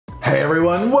Hey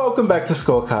everyone, welcome back to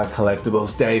Scorecard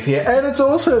Collectibles. Dave here, and it's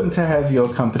awesome to have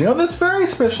your company on this very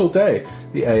special day,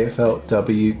 the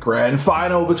AFLW Grand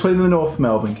Final between the North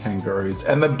Melbourne Kangaroos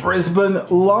and the Brisbane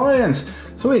Lions.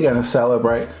 So we're going to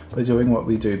celebrate by doing what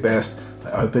we do best,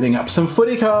 by opening up some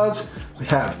footy cards. We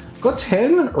have got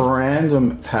 10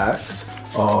 random packs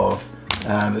of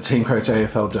the TeamCoach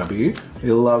AFLW.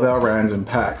 We love our random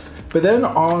packs. But then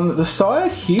on the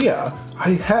side here,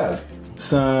 I have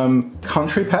some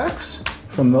country packs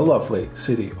from the lovely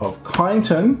city of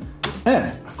Kyneton,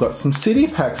 and I've got some city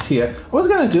packs here. I was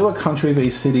going to do a country v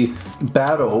city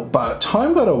battle, but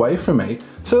time got away from me.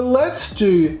 So let's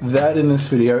do that in this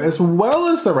video, as well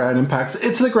as the random packs.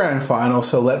 It's the grand final,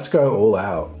 so let's go all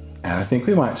out. And I think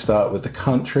we might start with the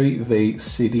country v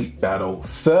city battle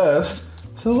first.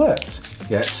 So let's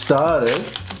get started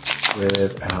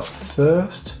with our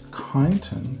first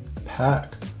Kyneton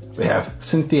pack. We have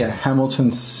Cynthia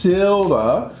Hamilton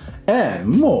Silver and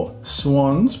more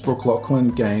Swans Brooke Lachlan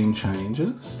Game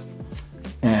Changers.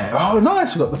 And oh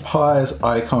nice, we've got the Pies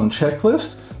Icon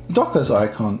Checklist, Dockers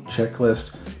Icon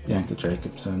Checklist, Bianca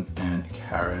Jacobson and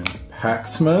Karen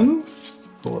Paxman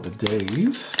for the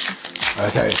Ds.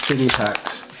 Okay, city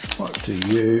packs. What do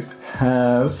you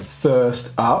have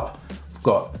first up? We've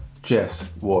got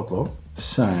Jess Wardlaw,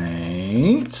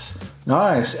 Saints.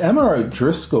 Nice, Emma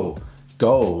O'Driscoll.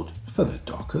 Gold for the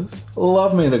Dockers.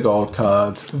 Love me the gold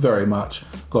cards very much.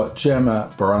 Got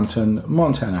Gemma Brunton,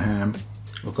 Montana Ham.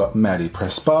 We've got Maddie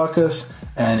Presparkas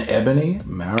and Ebony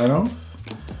Marinoff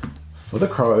for the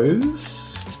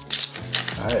Crows.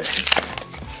 Okay.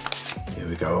 Here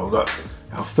we go. We've got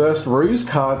our first Ruse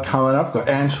card coming up. Got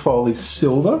Ange Foley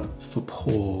Silver for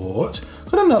Port.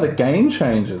 Got another Game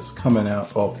Changers coming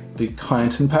out of the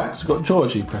Kyneton packs. We've got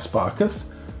Georgie Presparkas,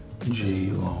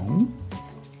 Geelong.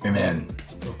 And then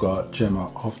we've got Gemma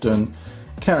Houghton,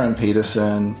 Karen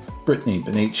Peterson, Brittany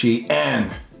Benici,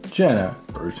 and Jenna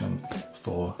Bruton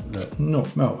for the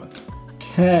North Melbourne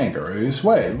Kangaroos.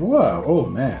 Wait, whoa, oh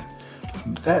man.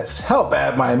 That's how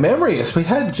bad my memory is. We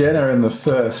had Jenna in the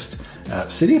first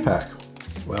city pack.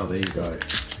 Well, there you go.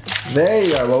 There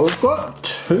you go. Well, we've got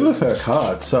two of her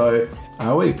cards. So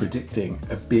are we predicting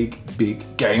a big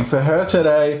game for her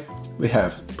today? We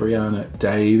have Brianna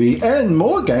Davey and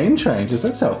more Game Changers.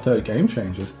 That's our third Game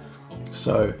Changers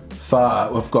so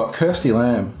far. We've got Kirsty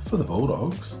Lamb for the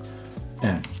Bulldogs.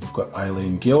 And we've got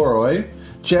Eileen Gilroy,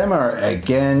 Gemma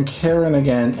again, Karen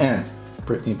again, and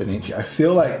Brittany Benici. I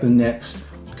feel like the next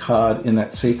card in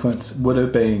that sequence would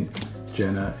have been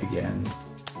Jenna again.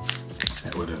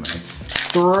 That would have made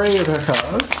three of her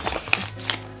cards.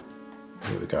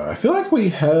 Here we go. I feel like we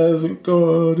haven't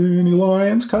got any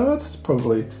Lions cards. It's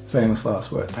probably famous last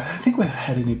word. But I don't think we've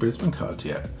had any Brisbane cards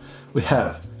yet. We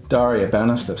have Daria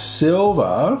Bannister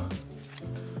Silver.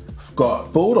 We've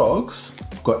got Bulldogs.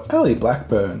 We've got Ellie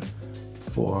Blackburn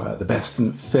for the Best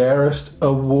and Fairest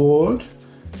Award.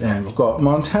 And we've got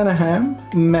Montana Ham,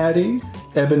 Maddie,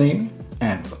 Ebony,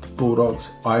 and we've got the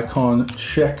Bulldogs Icon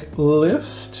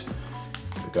Checklist.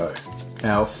 Here we go.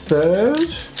 Our third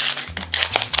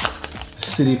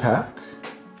city pack.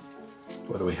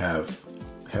 What do we have?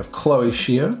 We have Chloe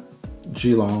Shear,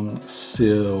 Geelong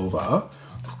Silver.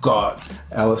 We've got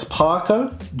Alice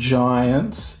Parker,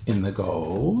 Giants in the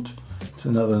gold. It's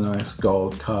another nice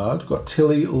gold card. We've got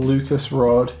Tilly Lucas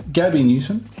Rod, Gabby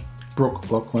Newton, Brooke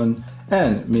Lachlan,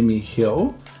 and Mimi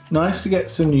Hill. Nice to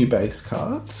get some new base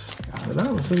cards out of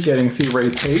that. We're sort of getting a few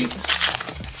repeats.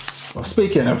 Well,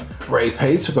 speaking of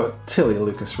repeats, we've got Tilly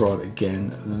Lucas Rod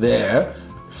again there.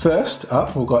 First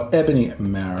up, we've got Ebony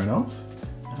Marinoff,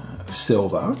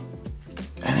 Silver,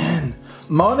 and then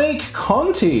Monique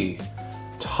Conti,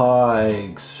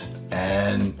 Tigers,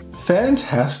 and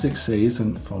fantastic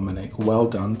season for Monique. Well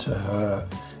done to her.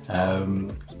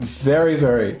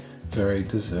 Very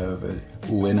deserved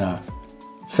winner.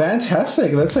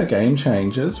 Fantastic, that's our Game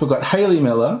Changers. We've got Hayley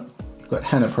Miller, we've got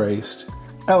Hannah Priest,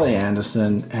 Ellie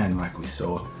Anderson, and like we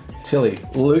saw, Tilly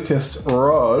Lucas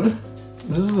Rod.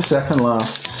 This is the second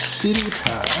last city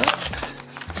pack.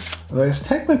 Although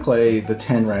technically the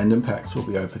 10 random packs will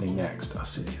be opening next, our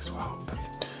city as well. But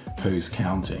who's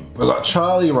counting? We've got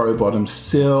Charlie Rowbottom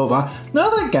Silver.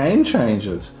 Another Game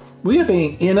Changers. We are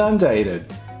being inundated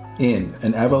in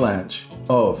an avalanche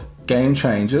of Game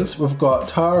Changers. We've got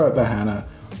Tara Bahana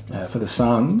for the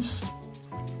Suns.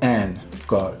 And we've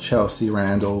got Chelsea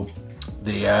Randall,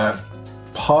 the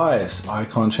Pies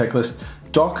Icon Checklist.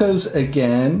 Dockers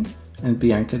again, and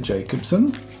Bianca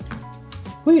Jacobson.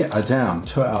 We are down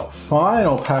to our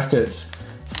final packets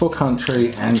for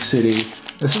country and city.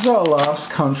 This is our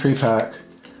last country pack.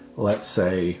 Let's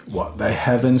see what they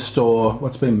have in store,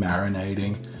 what's been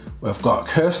marinating. We've got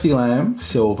Kirsty Lamb,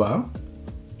 silver.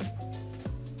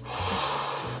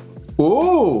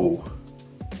 Ooh.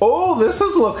 Oh, this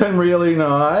is looking really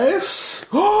nice.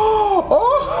 Oh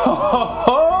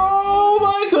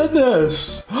my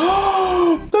goodness.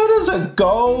 That is a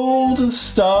gold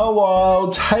Star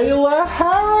Wild Taylor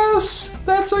Harris.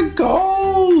 That's a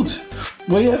gold.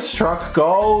 We have struck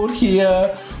gold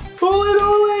here.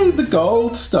 Holy, the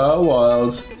gold Star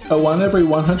Wilds are one every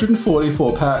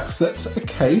 144 packs. That's a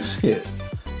case hit.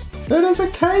 That is a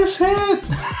case hit.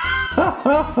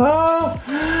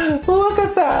 Look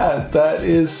at that. That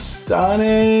is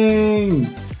stunning.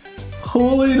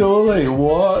 Holy dolly,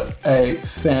 what a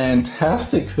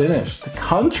fantastic finish. The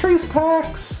countries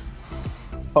packs.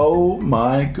 Oh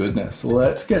my goodness.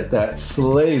 Let's get that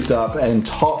sleeved up and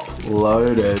top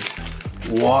loaded.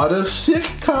 What a sick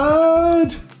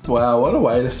card. Wow, what a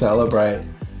way to celebrate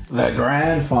the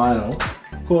grand final.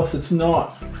 Of course, it's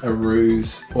not a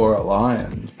Roos or a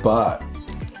Lions, but,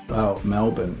 well,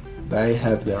 Melbourne, they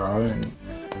have their own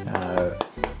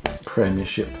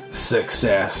premiership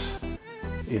success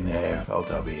in the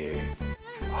AFLW.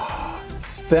 Oh,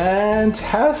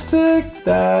 fantastic.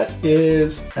 That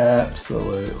is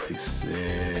absolutely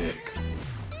sick.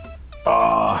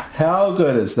 Oh, how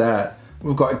good is that?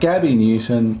 We've got Gabby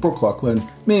Newton, Brooke Lachlan,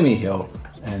 Mimi Hill,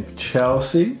 and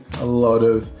Chelsea. A lot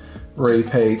of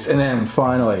repeats. And then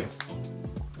finally,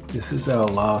 this is our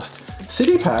last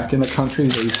city pack in the Country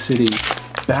v City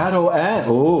battle. And,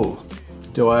 oh,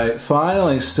 do I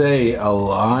finally see a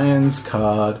Lions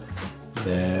card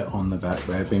there on the back?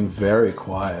 They've been very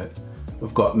quiet.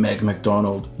 We've got Meg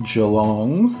McDonald,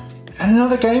 Geelong, and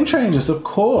another Game Changers, of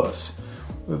course.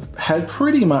 We've had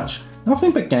pretty much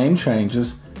nothing but Game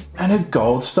Changers and a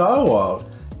gold Star Wild,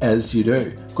 as you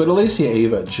do. We've got Alicia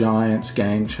Eva, Giants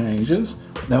Game Changers.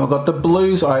 Then we've got the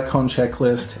Blues Icon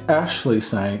Checklist, Ashley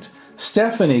Saint,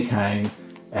 Stephanie Kane,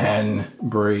 and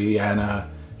Brianna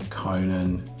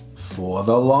Conan for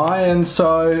the Lions.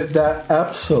 So that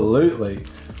absolutely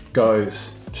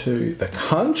goes to the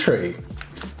country.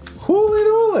 Holy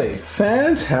dooly,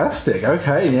 fantastic.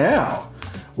 Okay, now,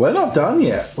 we're not done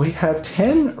yet. We have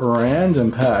 10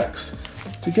 random packs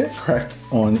to get cracked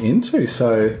on into.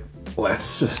 So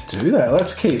let's just do that.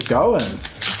 Let's keep going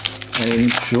and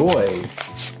enjoy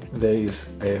these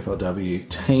AFLW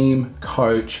Team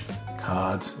Coach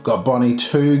cards. We've got Bonnie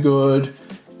Too Good,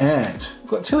 and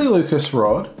we've got Tilly Lucas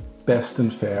Rod, best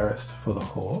and fairest for the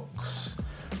Hawks.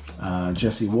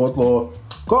 Jesse Wardlaw.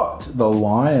 Got the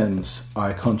Lions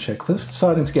Icon Checklist.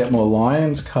 Starting to get more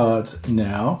Lions cards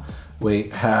now. We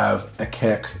have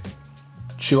Akek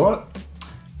Chewat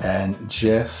and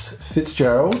Jess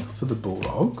Fitzgerald for the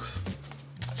Bulldogs.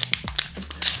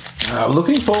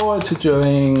 Looking forward to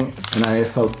doing an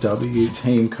AFLW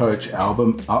Team Coach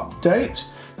album update.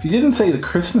 If you didn't see the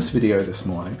Christmas video this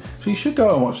morning, so you should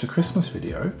go and watch the Christmas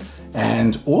video.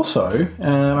 And also,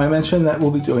 I mentioned that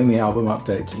we'll be doing the album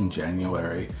updates in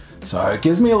January. So it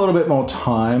gives me a little bit more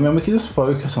time and we can just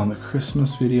focus on the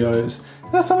Christmas videos.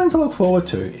 That's something to look forward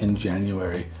to in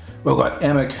January. We've got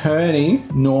Emma Kearney,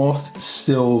 North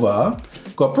Silver.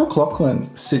 Got Brooke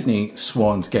Lachlan, Sydney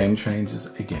Swans Game Changers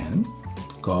again.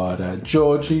 Got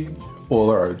Georgie,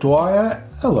 Orla O'Dwyer,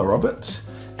 Ella Roberts,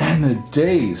 and the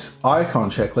D's Icon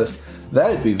Checklist.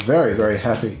 They'd be very, very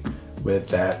happy with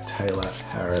that Taylor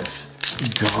Harris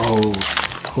gold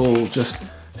pull just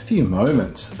a few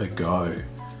moments ago.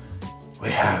 We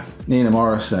have Nina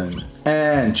Morrison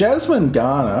and Jasmine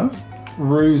Garner,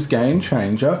 Roos Game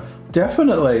Changer.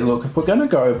 Definitely, look, if we're going to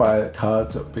go by the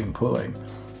cards that we've been pulling,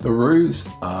 the Roos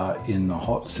are in the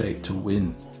hot seat to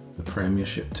win the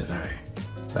premiership today.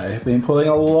 They have been pulling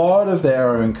a lot of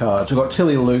their own cards. We've got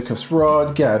Tilly Lucas,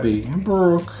 Rod, Gabby,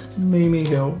 Brooke, Mimi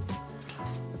Hill.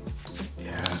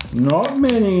 Yeah, not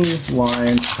many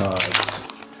Lions cards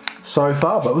so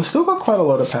far, but we've still got quite a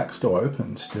lot of packs to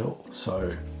open still,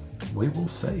 so we will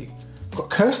see. We've got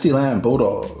Kirsty Lamb,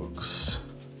 Bulldogs.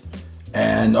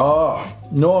 And,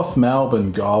 North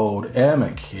Melbourne Gold,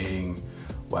 Emma King.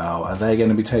 Wow, are they going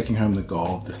to be taking home the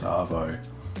gold this Arvo?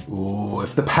 Ooh,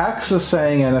 if the packs are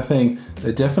saying anything,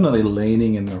 they're definitely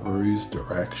leaning in the Roos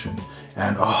direction.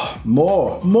 And,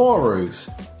 more Roos.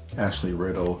 Ashley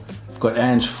Riddle. We've got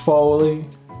Ange Foley,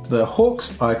 the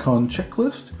Hawks Icon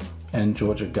Checklist, and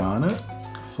Georgia Garnett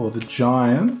for the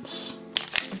Giants.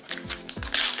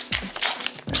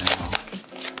 Now,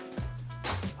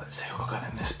 let's see what we've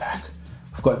got in this pack.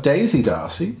 We've got Daisy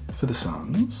Darcy for the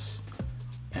Suns.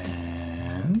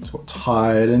 And what's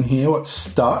hired in here? What's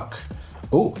stuck?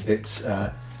 Oh, it's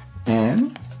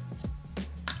Anne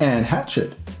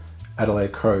Hatchett.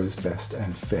 Adelaide Crows best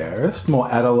and fairest. More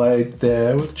Adelaide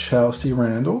there with Chelsea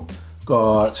Randall.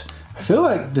 I feel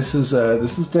like this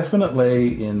is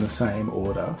definitely in the same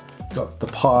order. Got the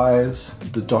Pies,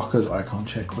 the Dockers icon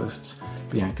checklists,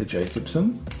 Bianca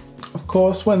Jacobson. Of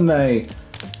course, when they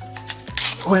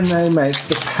make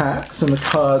the packs and the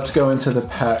cards go into the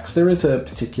packs, there is a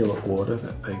particular order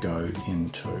that they go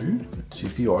into, which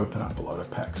if you open up a lot of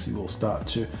packs, you will start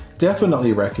to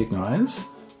definitely recognize.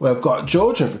 We've got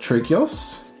Georgia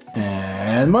Petroukios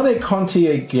and Monique Conti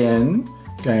again,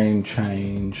 game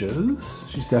changers.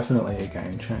 She's definitely a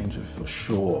game changer for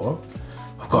sure.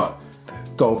 We've got the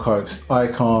Gold Coast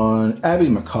icon, Abby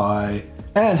Mackay,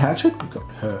 Anne Hatchett. We've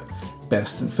got her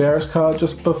best and fairest card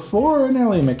just before, and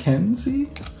Ellie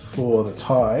McKenzie for the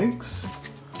Tigers.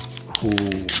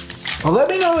 Well, let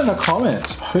me know in the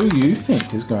comments who you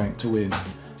think is going to win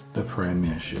the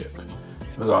premiership.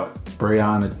 We've got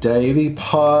Brianna Davey,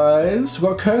 Pies.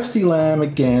 We've got Kirsty Lamb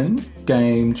again,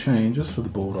 game changers for the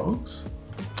Bulldogs.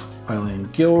 Eileen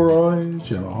Gilroy,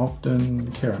 Gemma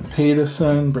Houghton, Karen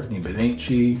Peterson, Brittany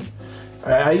Benici.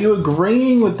 Are you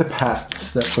agreeing with the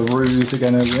packs that the Roos are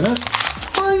going to win it?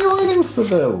 Or are you rooting for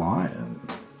the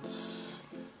Lions?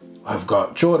 I've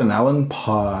got Jordan Allen,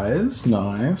 Pies.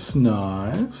 Nice,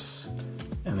 nice.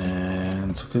 And then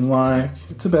it's looking like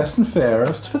it's the best and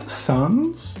fairest for the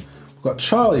Suns. We've got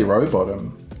Charlie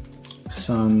Rowbottom,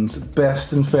 Suns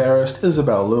best and fairest,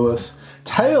 Isabel Lewis,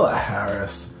 Taylor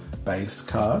Harris, base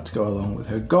card to go along with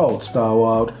her gold Star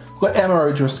Wild. We've got Emma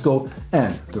O'Driscoll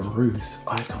and the Roos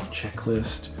icon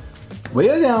checklist. We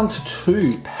are down to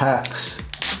 2 packs.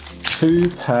 2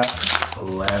 packs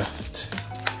left.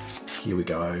 Here we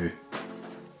go.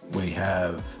 We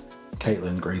have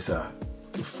Caitlin Greaser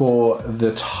for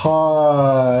the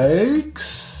Tigers.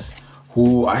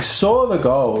 Ooh, I saw the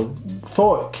gold.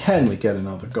 Thought, can we get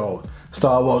another gold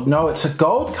Star Wild? No, it's a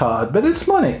gold card, but it's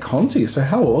Monique Conti, so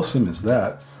how awesome is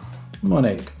that?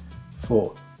 Monique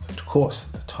for, of course,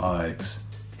 the Tigers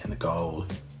in the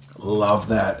gold. Love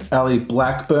that. Ali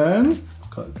Blackburn.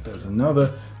 There's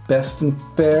another best and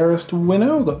fairest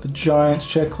winner. We've got the Giants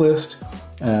checklist.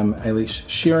 Ailish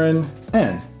Sheeran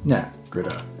and Nat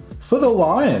Gritter. For the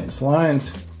Lions, Lions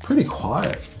pretty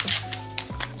quiet.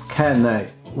 Can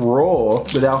they roar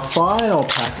with our final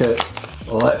packet?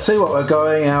 Let's see what we're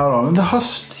going out on. The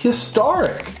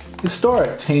historic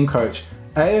TeamCoach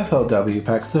AFLW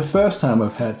packs. The first time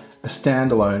we've had a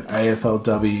standalone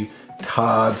AFLW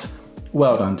cards.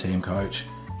 Well done, TeamCoach.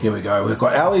 Here we go. We've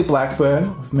got Ali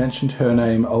Blackburn. We've mentioned her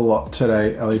name a lot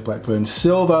today. Ali Blackburn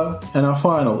Silver. And our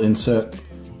final insert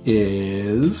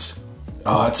is...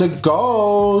 oh, it's a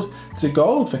gold. It's a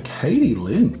gold for Katie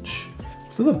Lynch.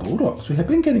 For the Bulldogs. We have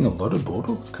been getting a lot of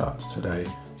Bulldogs cards today.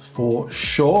 For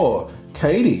sure.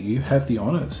 Katie, you have the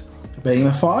honours. Being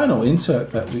the final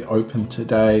insert that we opened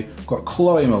today, we've got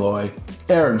Chloe Malloy,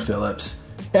 Erin Phillips,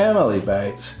 Emily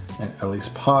Bates, and Elise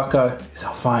Parker is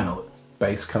our final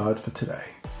base card for today.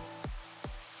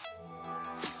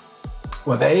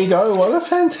 Well, there you go. What a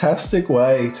fantastic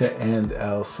way to end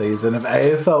our season of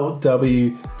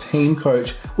AFLW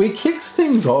TeamCoach. We kicked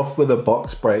things off with a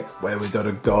box break where we got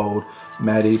a gold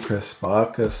Maddie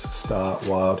Prespakis Star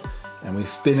Wild. And we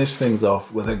finished things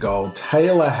off with a gold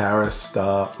Taylor Harris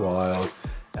Star Wild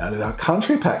out of our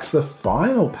country packs, the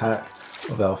final pack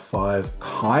of our 5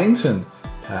 Kyneton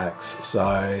packs.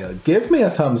 So give me a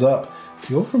thumbs up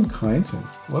if you're from Kyneton.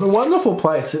 What a wonderful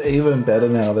place, and even better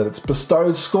now that it's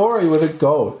bestowed Scory with a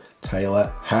gold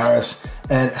Taylor Harris.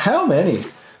 And how many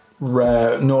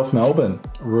North Melbourne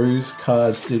Roos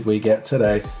cards did we get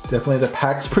today? Definitely the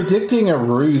packs predicting a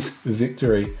Roos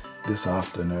victory this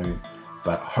afternoon.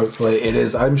 But hopefully it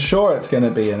is. I'm sure it's going to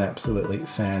be an absolutely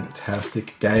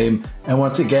fantastic game. And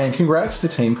once again, congrats to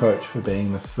TeamCoach for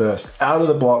being the first out of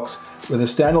the blocks with a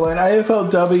standalone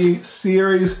AFLW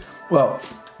series. Well,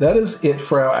 that is it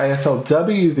for our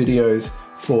AFLW videos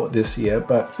for this year.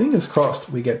 But fingers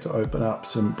crossed we get to open up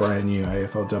some brand new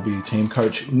AFLW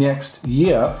TeamCoach next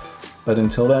year. But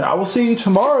until then, I will see you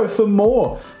tomorrow for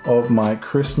more of my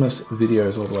Christmas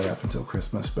videos all the way up until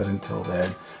Christmas. But until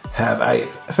then, have a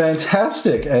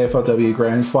fantastic AFLW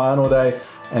Grand Final day.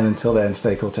 And until then,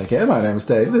 stay cool, take care. My name is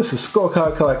Dave. This is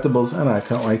Scorecard Collectibles, and I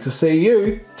can't wait to see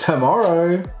you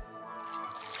tomorrow.